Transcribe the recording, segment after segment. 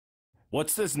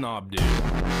What's this knob do? No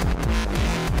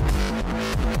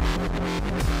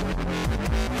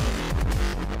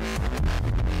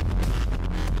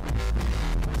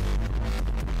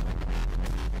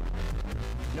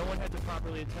one had to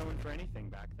properly atone for anything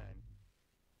back then.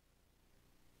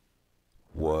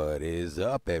 What is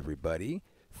up, everybody?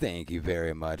 Thank you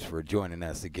very much for joining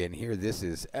us again here. This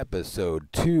is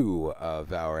episode 2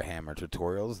 of our Hammer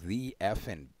tutorials, the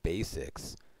F&B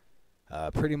Basics.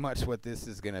 Pretty much what this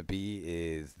is going to be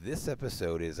is, this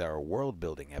episode is our world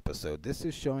building episode. This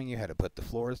is showing you how to put the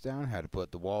floors down, how to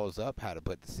put the walls up, how to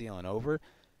put the ceiling over,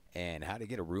 and how to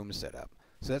get a room set up.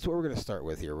 So that's what we're going to start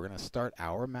with here. We're going to start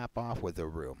our map off with a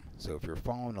room. So if you're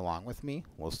following along with me,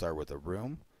 we'll start with a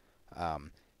room.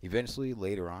 Eventually,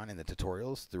 later on in the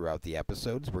tutorials, throughout the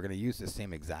episodes, we're going to use the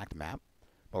same exact map,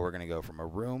 but we're going to go from a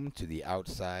room to the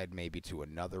outside, maybe to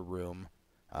another room,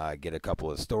 get a couple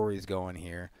of stories going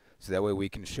here. So that way we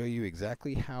can show you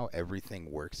exactly how everything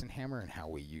works in Hammer and how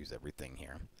we use everything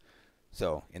here.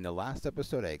 So in the last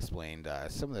episode I explained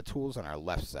some of the tools on our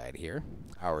left side here,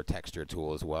 our texture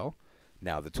tool as well.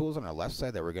 Now the tools on our left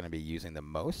side that we're going to be using the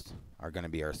most are going to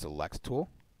be our select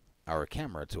tool, our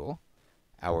camera tool,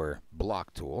 our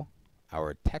block tool,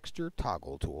 our texture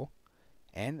toggle tool,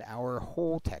 and our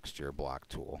whole texture block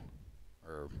tool.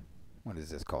 Or what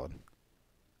is this called?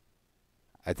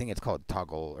 I think it's called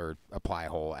toggle or apply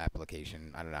whole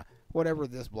application. I don't know. Whatever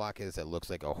this block is that looks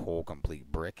like a whole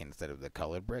complete brick instead of the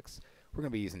colored bricks, we're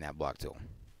going to be using that block tool.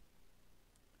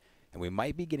 And we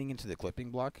might be getting into the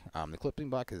clipping block. The clipping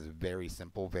block is very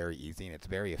simple, very easy, and it's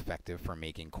very effective for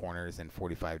making corners and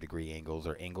 45-degree angles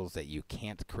or angles that you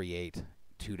can't create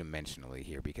two-dimensionally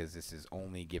here because this is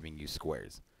only giving you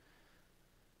squares.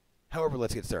 However,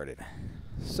 let's get started.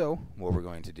 So what we're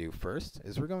going to do first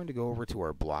is we're going to go over to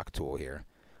our block tool here.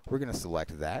 We're going to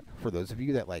select that. For those of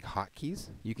you that like hotkeys,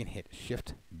 you can hit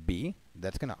Shift B.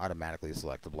 That's going to automatically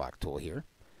select the block tool here.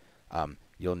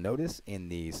 You'll notice in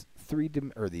these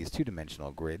these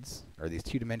two-dimensional grids, or these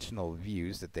two-dimensional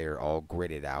views, that they're all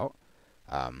gridded out.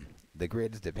 The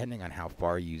grids, depending on how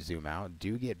far you zoom out,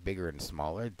 do get bigger and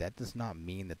smaller. That does not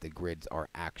mean that the grids are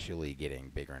actually getting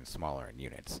bigger and smaller in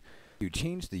units. To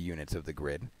change the units of the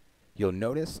grid, you'll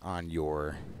notice on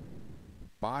your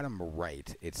bottom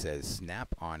right it says Snap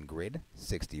on Grid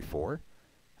 64.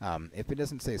 If it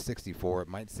doesn't say 64, it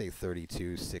might say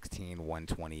 32, 16,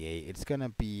 128. It's going to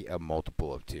be a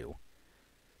multiple of 2.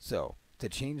 So to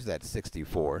change that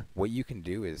 64, what you can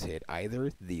do is hit either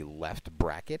the left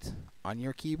bracket on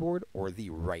your keyboard or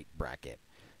the right bracket.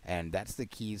 And that's the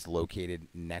keys located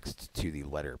next to the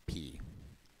letter P.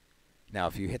 Now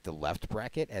if you hit the left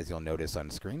bracket, as you'll notice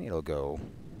on screen, it'll go,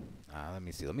 let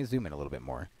me zoom in a little bit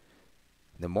more.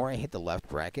 The more I hit the left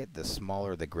bracket, the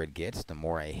smaller the grid gets. The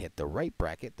more I hit the right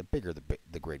bracket, the bigger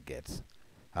the grid gets.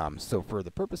 So for the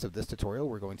purpose of this tutorial,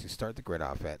 we're going to start the grid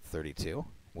off at 32.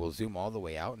 We'll zoom all the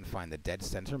way out and find the dead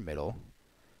center middle,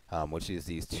 which is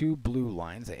these two blue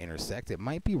lines that intersect. It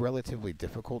might be relatively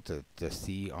difficult to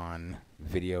see on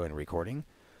video and recording,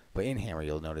 but in Hammer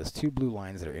you'll notice two blue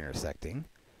lines that are intersecting.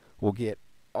 We'll get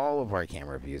all of our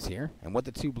camera views here, and what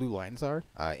the two blue lines are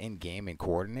in game and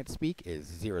coordinate speak is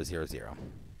 0, 0, 0.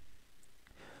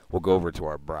 We'll go over to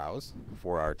our browse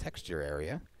for our texture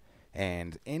area,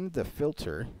 and in the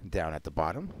filter down at the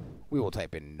bottom we will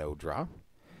type in no draw.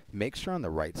 Make sure on the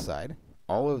right side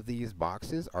all of these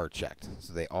boxes are checked,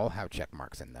 so they all have check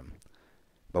marks in them.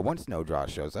 But once no draw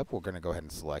shows up, we're going to go ahead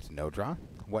and select no draw.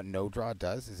 What no draw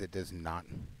does is it does not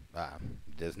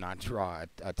draw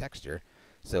a texture.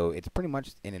 So it's pretty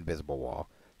much an invisible wall,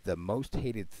 the most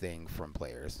hated thing from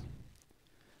players.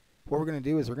 What we're going to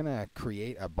do is we're going to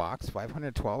create a box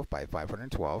 512 by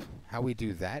 512. How we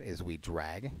do that is we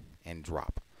drag and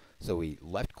drop. So we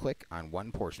left click on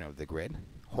one portion of the grid,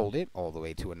 hold it all the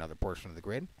way to another portion of the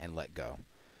grid, and let go.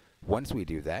 Once we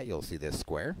do that, you'll see this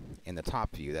square. In the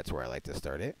top view, that's where I like to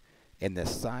start it. In the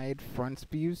side front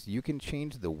views, you can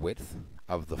change the width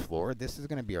of the floor. This is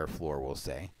going to be our floor, we'll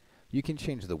say. You can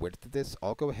change the width of this.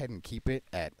 I'll go ahead and keep it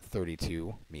at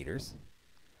 32 meters.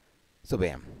 So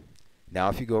bam. Now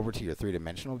if you go over to your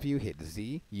three-dimensional view, hit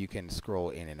Z, you can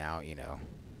scroll in and out,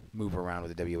 move around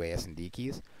with the WAS and D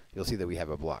keys. You'll see that we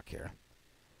have a block here.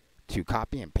 To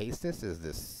copy and paste this is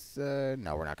this,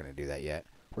 no, we're not going to do that yet.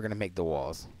 We're going to make the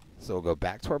walls. So we'll go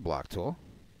back to our block tool,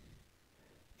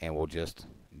 and we'll just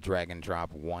drag and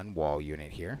drop one wall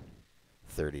unit here,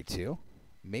 32.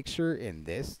 Make sure in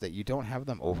this that you don't have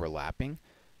them overlapping.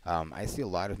 I see a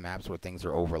lot of maps where things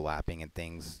are overlapping and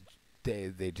things,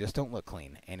 they just don't look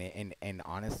clean. And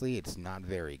honestly, it's not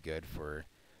very good for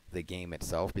the game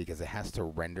itself because it has to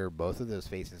render both of those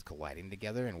faces colliding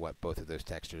together and what both of those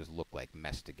textures look like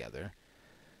meshed together.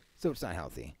 So it's not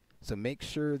healthy. So make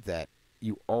sure that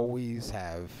you always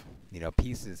have,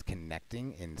 pieces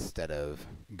connecting instead of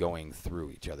going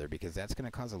through each other, because that's going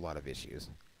to cause a lot of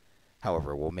issues.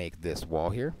 However, we'll make this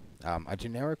wall here. A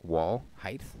generic wall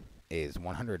height is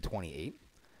 128.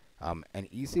 An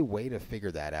easy way to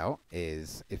figure that out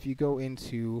is if you go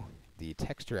into the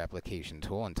texture application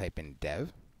tool and type in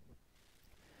dev,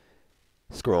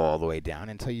 scroll all the way down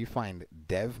until you find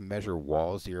dev measure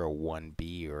wall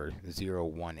 01B or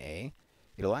 01A.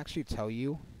 It'll actually tell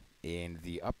you in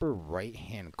the upper right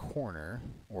hand corner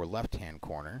or left hand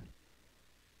corner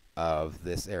of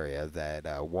this area that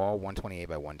wall 128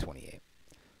 by 128.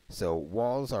 So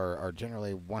walls are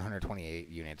generally 128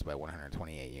 units by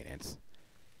 128 units,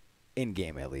 in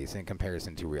game at least, in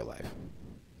comparison to real life.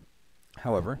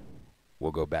 However,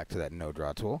 we'll go back to that no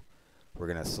draw tool. We're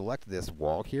going to select this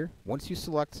wall here. Once you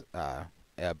select a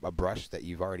brush that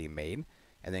you've already made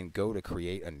and then go to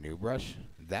create a new brush,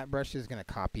 that brush is going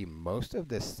to copy most of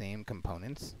the same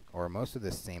components or most of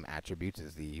the same attributes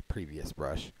as the previous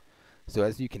brush. So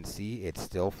as you can see, it's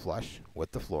still flush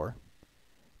with the floor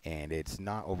and it's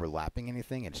not overlapping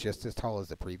anything. It's just as tall as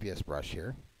the previous brush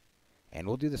here. And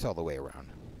we'll do this all the way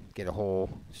around. Get a whole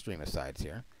stream of sides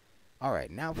here.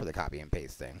 Alright, now for the copy and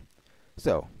paste thing.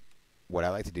 So what I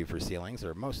like to do for ceilings,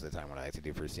 or most of the time what I like to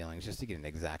do for ceilings, just to get an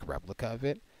exact replica of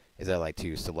it, is I like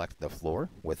to select the floor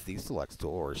with the select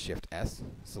tool, or Shift S,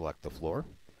 select the floor.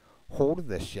 Hold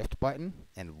the Shift button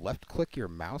and left click your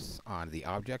mouse on the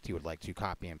object you would like to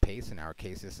copy and paste. In our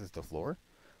case, this is the floor.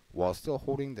 While still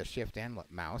holding the Shift and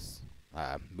mouse,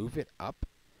 move it up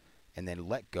and then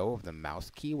let go of the mouse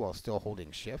key while still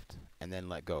holding Shift, and then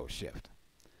let go of Shift.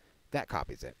 That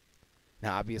copies it.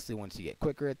 Now, obviously, once you get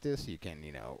quicker at this, you can,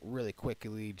 really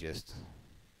quickly just...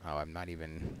 Oh, I'm not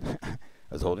even... I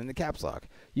was holding the caps lock.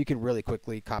 You can really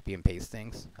quickly copy and paste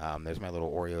things. There's my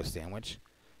little Oreo sandwich.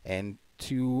 And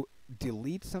to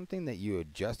delete something that you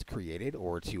had just created,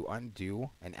 or to undo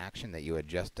an action that you had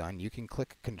just done, you can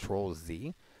click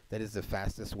Control-Z. That is the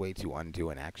fastest way to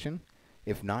undo an action.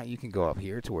 If not, you can go up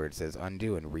here to where it says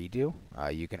undo and redo.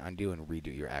 You can undo and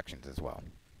redo your actions as well.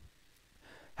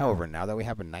 However, now that we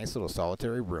have a nice little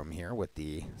solitary room here with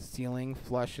the ceiling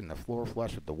flush and the floor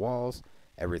flush with the walls,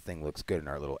 everything looks good in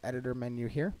our little editor menu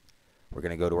here. We're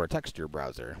going to go to our texture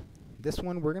browser. This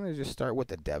one, we're going to just start with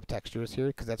the dev textures here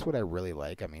because that's what I really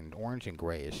like. I mean, orange and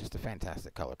gray is just a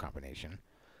fantastic color combination.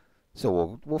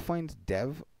 So we'll find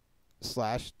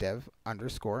dev/dev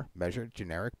underscore measure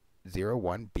generic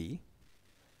 01B.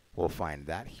 We'll find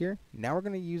that here. Now we're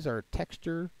going to use our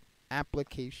texture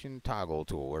application toggle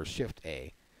tool, or Shift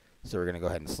A. So we're going to go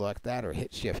ahead and select that or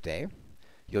hit Shift A.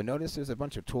 You'll notice there's a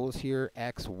bunch of tools here,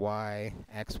 X, Y,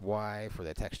 XY for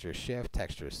the texture shift,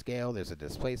 texture scale. There's a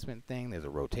displacement thing, there's a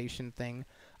rotation thing.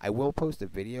 I will post a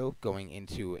video going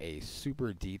into a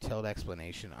super detailed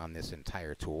explanation on this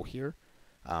entire tool here.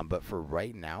 But for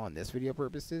right now, on this video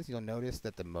purposes, you'll notice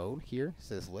that the mode here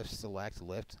says lift,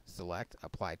 select,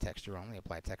 apply texture only,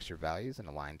 apply texture values, and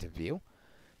align to view.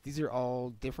 These are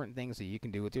all different things that you can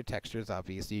do with your textures.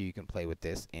 Obviously, you can play with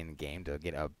this in-game to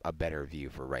get a better view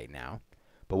for right now.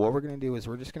 But what we're going to do is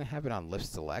we're just going to have it on lift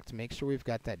select. Make sure we've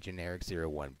got that generic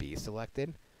 01B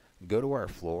selected. Go to our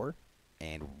floor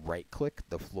and right-click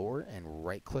the floor and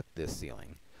right-click this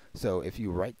ceiling. So if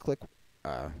you right-click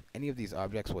any of these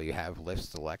objects while you have lift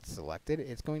select selected,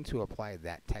 it's going to apply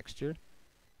that texture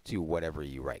to whatever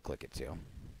you right-click it to.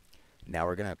 Now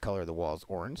we're going to color the walls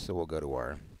orange, so we'll go to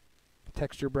our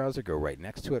texture browser, go right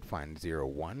next to it, find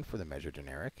 01 for the measure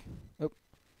generic. Oop.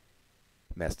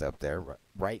 Messed up there.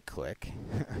 Right click.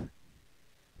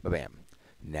 Bam.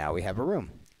 Now we have a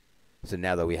room. So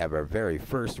now that we have our very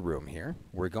first room here,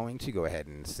 we're going to go ahead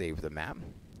and save the map.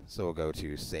 So we'll go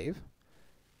to save.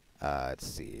 Let's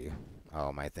see.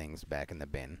 Oh, my thing's back in the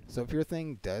bin. So if your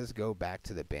thing does go back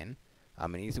to the bin,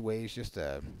 an easy way is just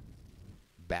to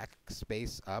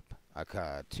backspace up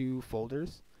 2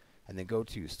 folders and then go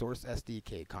to Source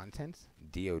SDK Contents,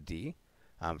 DOD.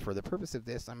 For the purpose of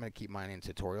this, I'm going to keep mine in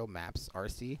Tutorial Maps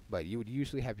RC, but you would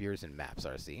usually have yours in Maps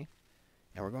RC.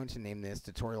 And we're going to name this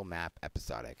Tutorial Map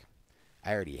Episodic.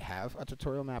 I already have a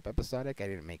Tutorial Map Episodic. I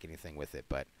didn't make anything with it,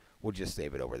 but we'll just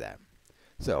save it over that.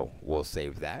 So we'll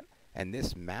save that. And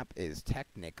this map is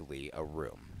technically a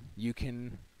room. You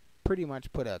can pretty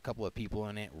much put a couple of people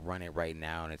in it, run it right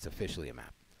now, and it's officially a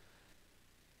map.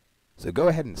 So go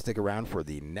ahead and stick around for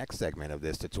the next segment of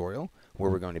this tutorial,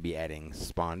 where we're going to be adding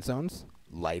spawn zones,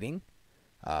 lighting,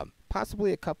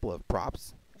 possibly a couple of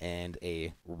props, and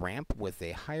a ramp with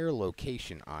a higher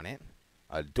location on it,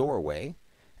 a doorway,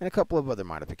 and a couple of other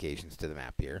modifications to the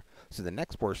map here. So the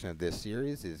next portion of this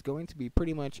series is going to be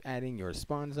pretty much adding your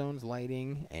spawn zones,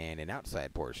 lighting, and an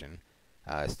outside portion.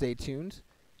 Stay tuned.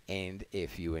 And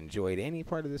if you enjoyed any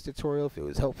part of this tutorial, if it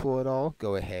was helpful at all,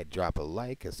 go ahead, drop a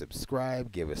like, a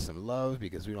subscribe, give us some love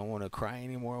because we don't want to cry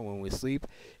anymore when we sleep.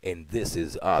 And this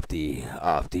is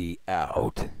Opti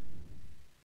out.